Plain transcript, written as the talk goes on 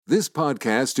This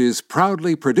podcast is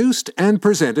proudly produced and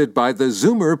presented by the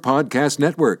Zoomer Podcast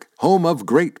Network, home of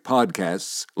great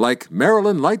podcasts like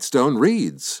Marilyn Lightstone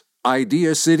Reads,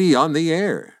 Idea City on the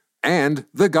Air, and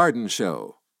The Garden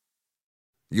Show.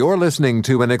 You're listening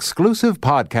to an exclusive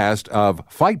podcast of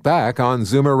Fight Back on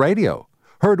Zoomer Radio,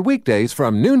 heard weekdays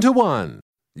from noon to 1.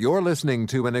 You're listening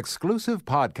to an exclusive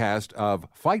podcast of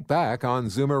Fight Back on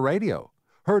Zoomer Radio,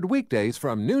 heard weekdays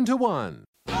from noon to 1.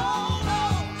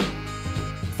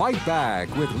 Fight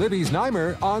Back with Libby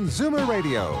Znaimer on Zoomer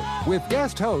Radio with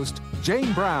guest host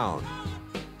Jane Brown.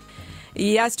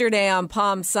 Yesterday on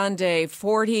Palm Sunday,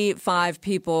 45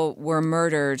 people were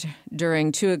murdered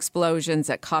during two explosions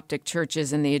at Coptic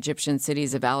churches in the Egyptian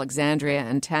cities of Alexandria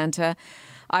and Tanta.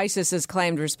 ISIS has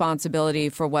claimed responsibility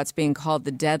for what's being called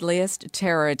the deadliest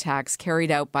terror attacks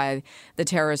carried out by the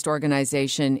terrorist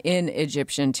organization in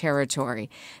Egyptian territory.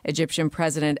 Egyptian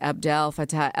President Abdel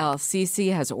Fattah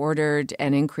el-Sisi has ordered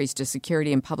an increase to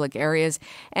security in public areas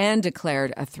and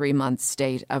declared a 3-month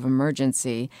state of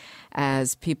emergency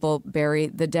as people bury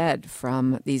the dead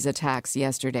from these attacks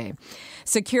yesterday.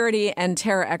 Security and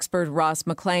terror expert Ross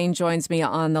McLean joins me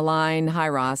on the line. Hi,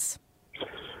 Ross.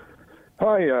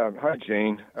 Hi,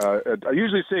 Jane. I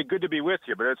usually say good to be with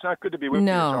you, but it's not good to be with you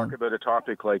to talk about a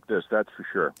topic like this, that's for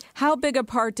sure. How big a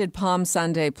part did Palm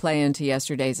Sunday play into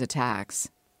yesterday's attacks?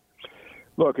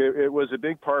 Look, it was a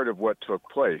big part of what took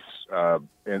place, and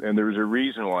there was a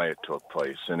reason why it took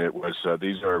place, and it was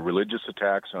these are religious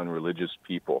attacks on religious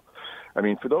people. I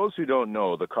mean, for those who don't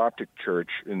know, the Coptic Church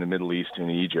in the Middle East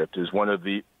in Egypt is one of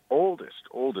the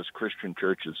oldest Christian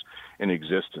churches in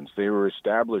existence. They were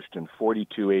established in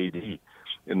 42 AD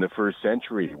in the first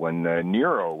century when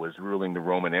Nero was ruling the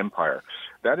Roman Empire.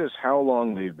 That is how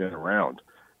long they've been around.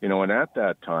 You know, and at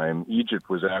that time, Egypt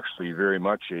was actually very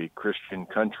much a Christian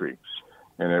country,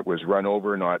 and it was run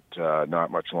over not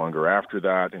much longer after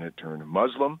that, and it turned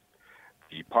Muslim.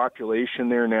 The population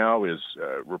there now is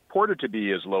reported to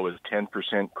be as low as 10%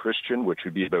 Christian, which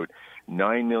would be about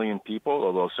 9 million people,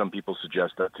 although some people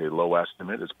suggest that's a low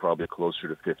estimate. It's probably closer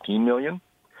to 15 million.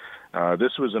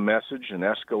 This was a message, an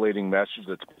escalating message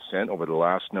that's been sent over the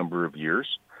last number of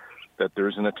years that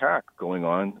there's an attack going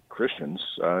on Christians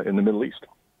in the Middle East.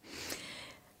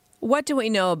 What do we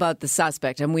know about the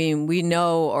suspect? And we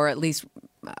know, or at least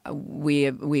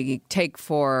we take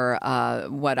for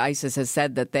what ISIS has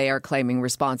said, that they are claiming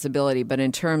responsibility. But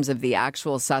in terms of the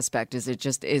actual suspect, is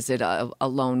it a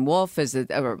lone wolf? Is it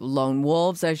lone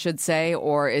wolves, I should say,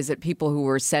 or is it people who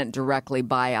were sent directly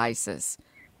by ISIS?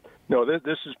 No,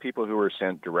 this is people who were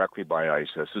sent directly by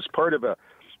ISIS. It's part of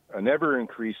an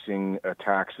ever-increasing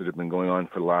attacks that have been going on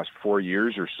for the last 4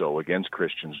 years or so against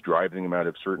Christians, driving them out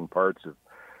of certain parts of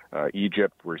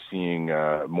Egypt. We're seeing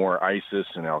more ISIS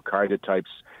and Al-Qaeda types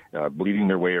bleeding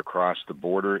their way across the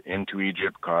border into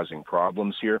Egypt, causing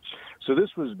problems here. So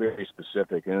this was very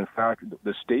specific. And in fact,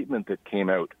 the statement that came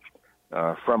out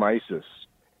from ISIS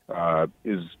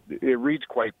it reads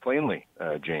quite plainly,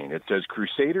 Jane. It says,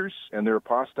 Crusaders and their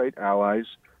apostate allies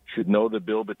should know the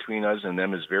bill between us and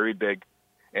them is very big,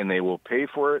 and they will pay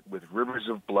for it with rivers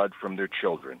of blood from their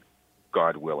children,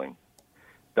 God willing.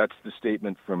 That's the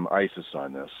statement from ISIS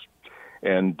on this.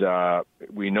 And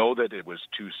we know that it was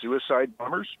 2 suicide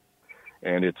bombers,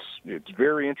 and it's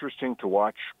very interesting to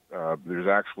watch. There's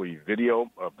actually video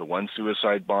of the one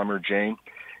suicide bomber, Jane.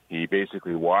 He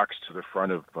basically walks to the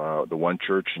front of the one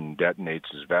church and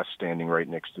detonates his vest, standing right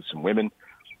next to some women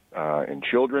and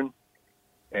children.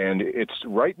 And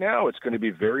right now it's going to be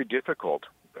very difficult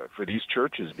for these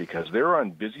churches because they're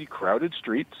on busy, crowded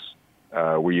streets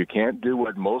where you can't do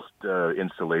what most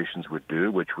installations would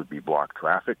do, which would be block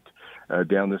traffic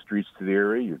down the streets to the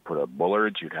area. You'd put up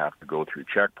bollards. You'd have to go through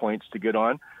checkpoints to get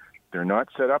on. They're not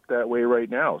set up that way right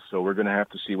now. So we're going to have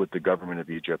to see what the government of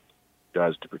Egypt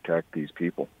does to protect these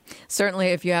people.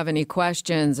 Certainly, if you have any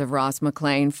questions of Ross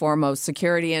McLean, foremost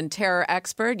security and terror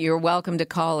expert, you're welcome to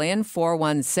call in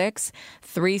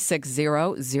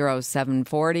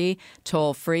 416-360-0740,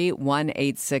 toll free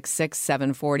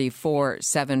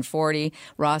 1-866-740-4740.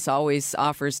 Ross always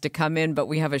offers to come in, but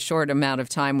we have a short amount of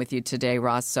time with you today,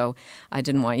 Ross, so I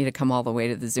didn't want you to come all the way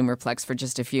to the Zoomerplex for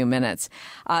just a few minutes.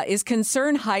 Is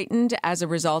concern heightened as a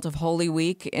result of Holy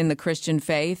Week in the Christian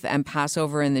faith and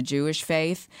Passover in the Jewish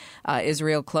faith?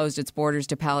 Israel closed its borders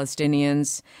to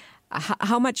Palestinians.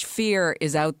 How much fear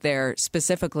is out there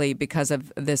specifically because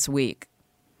of this week?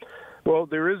 Well,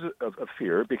 there is a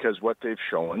fear because what they've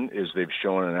shown is they've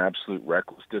shown an absolute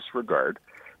reckless disregard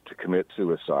to commit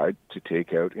suicide, to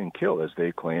take out and kill, as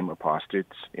they claim,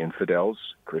 apostates, infidels,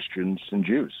 Christians, and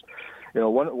Jews.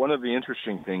 One of the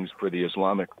interesting things for the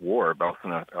Islamic war, both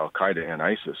Al-Qaeda and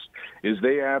ISIS, is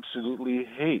they absolutely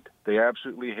hate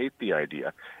the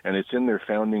idea, and it's in their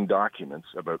founding documents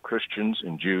about Christians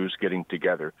and Jews getting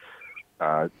together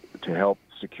to help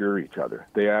secure each other.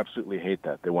 They absolutely hate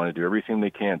that. They want to do everything they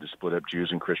can to split up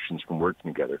Jews and Christians from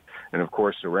working together. And of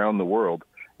course, around the world,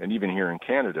 and even here in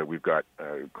Canada, we've got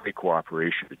great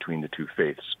cooperation between the two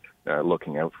faiths,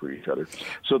 looking out for each other.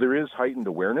 So there is heightened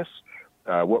awareness.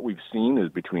 What we've seen is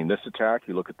between this attack,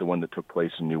 you look at the one that took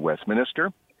place in New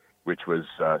Westminster, which was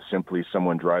simply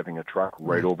someone driving a truck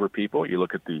right over people. You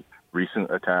look at the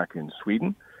recent attack in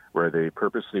Sweden, where they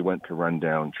purposely went to run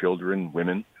down children,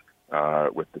 women,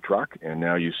 with the truck, and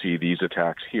now you see these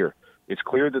attacks here. It's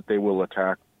clear that they will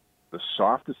attack the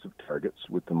softest of targets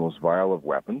with the most vile of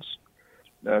weapons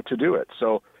to do it.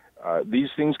 So these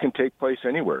things can take place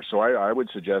anywhere. So I would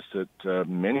suggest that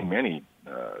many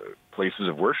places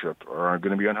of worship are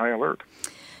going to be on high alert.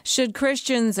 Should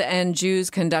Christians and Jews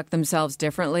conduct themselves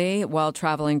differently while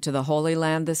traveling to the Holy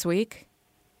Land this week?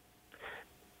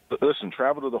 Listen,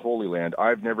 travel to the Holy Land.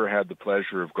 I've never had the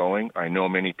pleasure of going. I know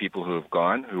many people who have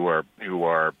gone who are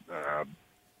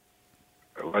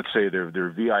let's say they're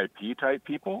VIP type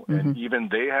people, and even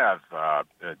they have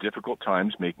difficult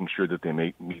times making sure that they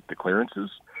meet the clearances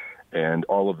and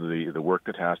all of the work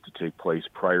that has to take place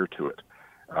prior to it.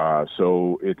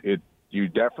 So you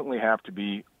definitely have to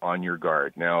be on your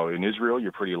guard. Now, in Israel,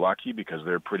 you're pretty lucky because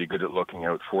they're pretty good at looking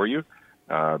out for you,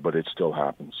 but it still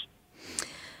happens.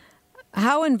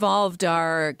 How involved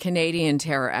are Canadian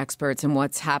terror experts in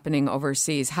what's happening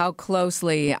overseas? How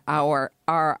closely are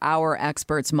our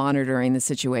experts monitoring the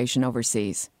situation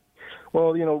overseas?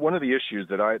 Well, one of the issues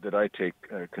that I take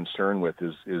concern with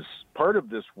is part of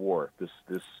this war,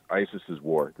 this ISIS's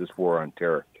war, this war on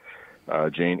terror,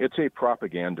 Jane. It's a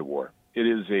propaganda war. It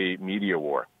is a media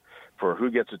war for who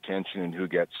gets attention and who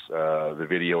gets the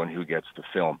video and who gets the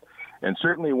film. And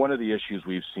certainly one of the issues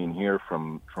we've seen here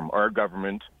from our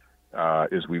government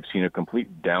is we've seen a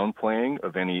complete downplaying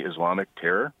of any Islamic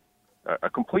terror, a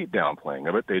complete downplaying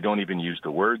of it. They don't even use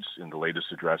the words in the latest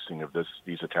addressing of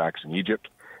these attacks in Egypt.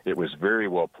 It was very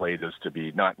well played as to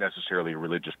be not necessarily a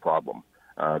religious problem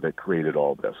that created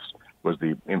all this, was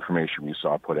the information we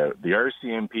saw put out. The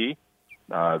RCMP,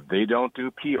 they don't do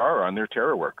PR on their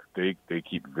terror work. They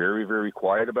keep very, very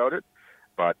quiet about it.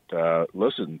 But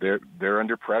listen, they're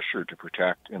under pressure to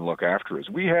protect and look after us.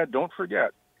 Don't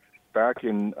forget, back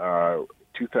in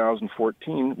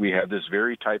 2014, we had this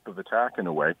very type of attack in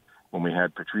a way when we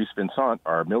had Patrice Vincent,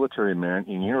 our military man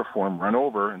in uniform, run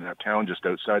over in that town just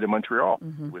outside of Montreal.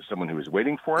 It was someone who was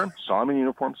waiting for him, saw him in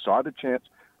uniform, saw the chance,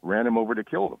 ran him over to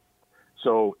kill him.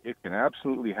 So it can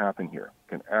absolutely happen here.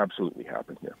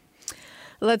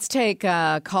 Let's take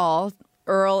a call.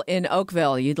 Earl in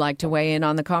Oakville, you'd like to weigh in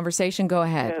on the conversation? Go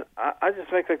ahead. Yeah, I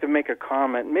just like to make a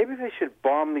comment. Maybe they should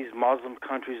bomb these Muslim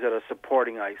countries that are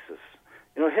supporting ISIS.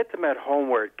 Hit them at home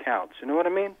where it counts. You know what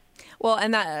I mean? Well,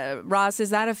 and Ross,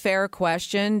 is that a fair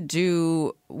question?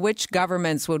 Which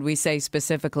governments would we say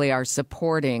specifically are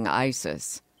supporting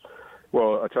ISIS?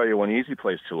 Well, I'll tell you one easy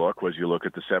place to look was you look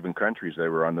at the 7 countries that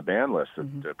were on the ban list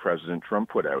that President Trump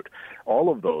put out. All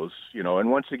of those,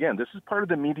 and once again, this is part of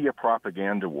the media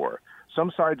propaganda war.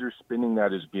 Some sides are spinning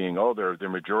that as being, they're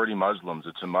majority Muslims,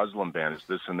 it's a Muslim ban, it's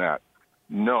this and that.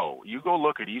 No, you go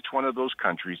look at each one of those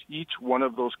countries. Each one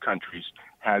of those countries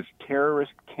has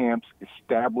terrorist camps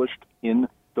established in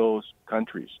those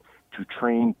countries to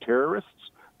train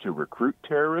terrorists, to recruit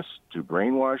terrorists, to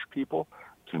brainwash people,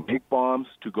 to make bombs,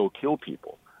 to go kill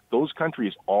people. Those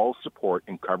countries all support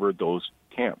and cover those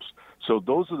camps. So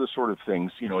those are the sort of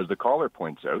things, as the caller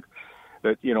points out,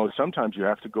 that, sometimes you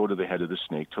have to go to the head of the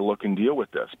snake to look and deal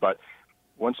with this. But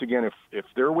once again, if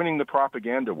they're winning the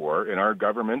propaganda war, and our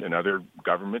government and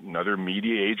other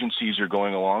media agencies are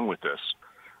going along with this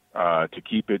to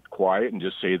keep it quiet and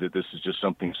just say that this is just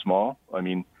something small,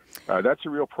 that's a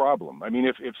real problem.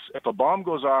 If a bomb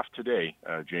goes off today,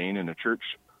 Jane, in a church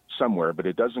somewhere, but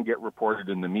it doesn't get reported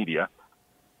in the media,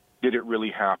 did it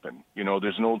really happen?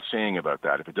 There's an old saying about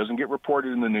that. If it doesn't get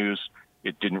reported in the news,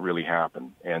 it didn't really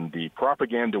happen. And the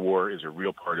propaganda war is a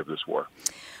real part of this war.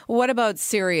 What about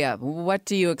Syria? What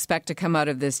do you expect to come out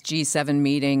of this G7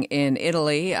 meeting in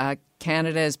Italy?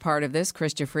 Canada is part of this.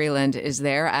 Chrystia Freeland is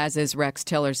there, as is Rex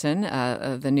Tillerson,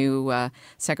 the new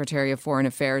Secretary of Foreign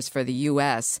Affairs for the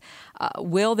U.S.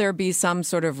 Will there be some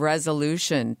sort of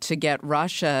resolution to get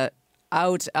Russia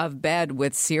out of bed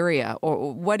with Syria?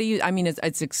 Or what do you,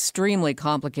 it's extremely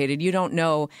complicated. You don't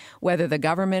know whether the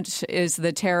government is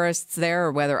the terrorists there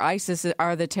or whether ISIS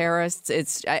are the terrorists.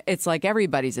 It's like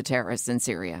everybody's a terrorist in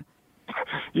Syria.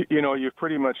 You've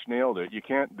pretty much nailed it. You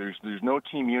can't. There's no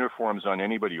team uniforms on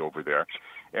anybody over there,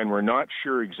 and we're not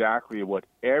sure exactly what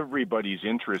everybody's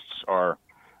interests are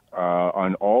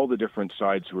on all the different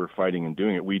sides who are fighting and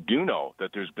doing it. We do know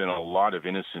that there's been a lot of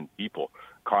innocent people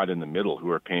caught in the middle who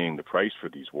are paying the price for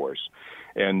these wars,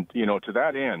 and to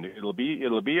that end, it'll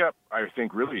be up, I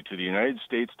think, really to the United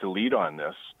States to lead on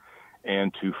this,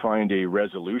 and to find a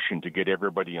resolution to get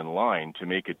everybody in line to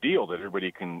make a deal that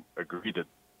everybody can agree that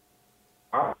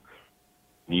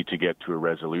need to get to a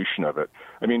resolution of it.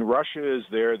 I mean, Russia is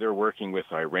there. They're working with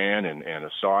Iran and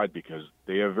Assad because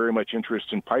they have very much interest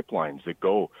in pipelines that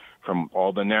go from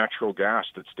all the natural gas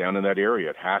that's down in that area.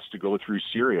 It has to go through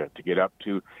Syria to get up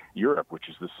to Europe, which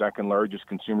is the second largest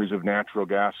consumers of natural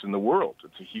gas in the world.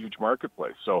 It's a huge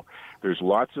marketplace. So there's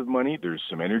lots of money. There's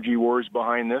some energy wars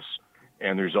behind this.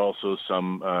 And there's also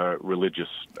some religious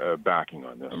backing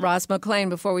on this. Ross McLean,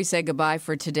 before we say goodbye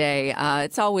for today,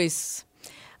 it's always,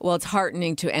 it's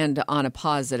heartening to end on a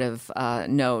positive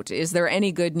note. Is there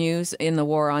any good news in the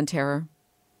war on terror?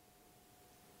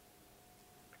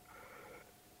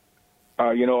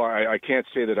 I can't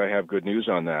say that I have good news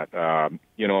on that.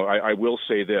 I will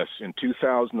say this. In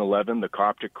 2011, the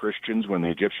Coptic Christians, when the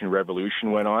Egyptian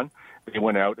Revolution went on, they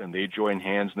went out and they joined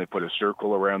hands and they put a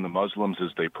circle around the Muslims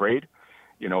as they prayed.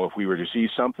 If we were to see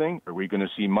something, are we going to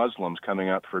see Muslims coming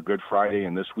out for Good Friday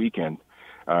and this weekend?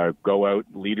 Go out,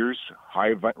 leaders,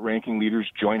 high-ranking leaders,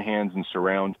 join hands and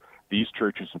surround these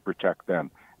churches and protect them.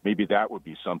 Maybe that would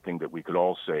be something that we could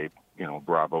all say,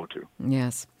 bravo to.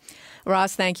 Yes.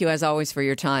 Ross, thank you as always for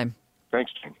your time.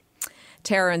 Thanks, Jane.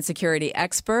 Terror and security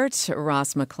expert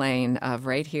Ross McLean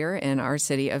right here in our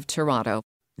city of Toronto.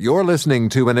 You're listening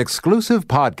to an exclusive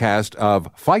podcast of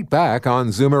Fight Back on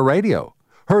Zoomer Radio.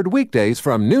 Heard weekdays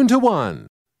from noon to 1.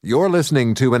 You're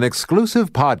listening to an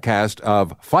exclusive podcast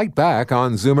of Fight Back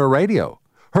on Zoomer Radio.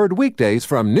 Heard weekdays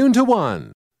from noon to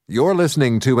 1. You're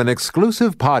listening to an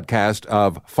exclusive podcast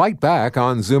of Fight Back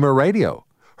on Zoomer Radio.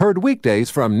 Heard weekdays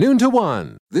from noon to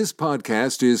 1. This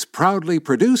podcast is proudly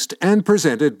produced and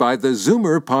presented by the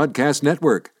Zoomer Podcast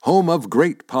Network, home of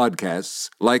great podcasts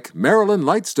like Marilyn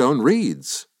Lightstone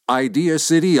Reads, Idea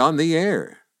City on the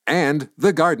Air, and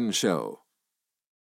The Garden Show.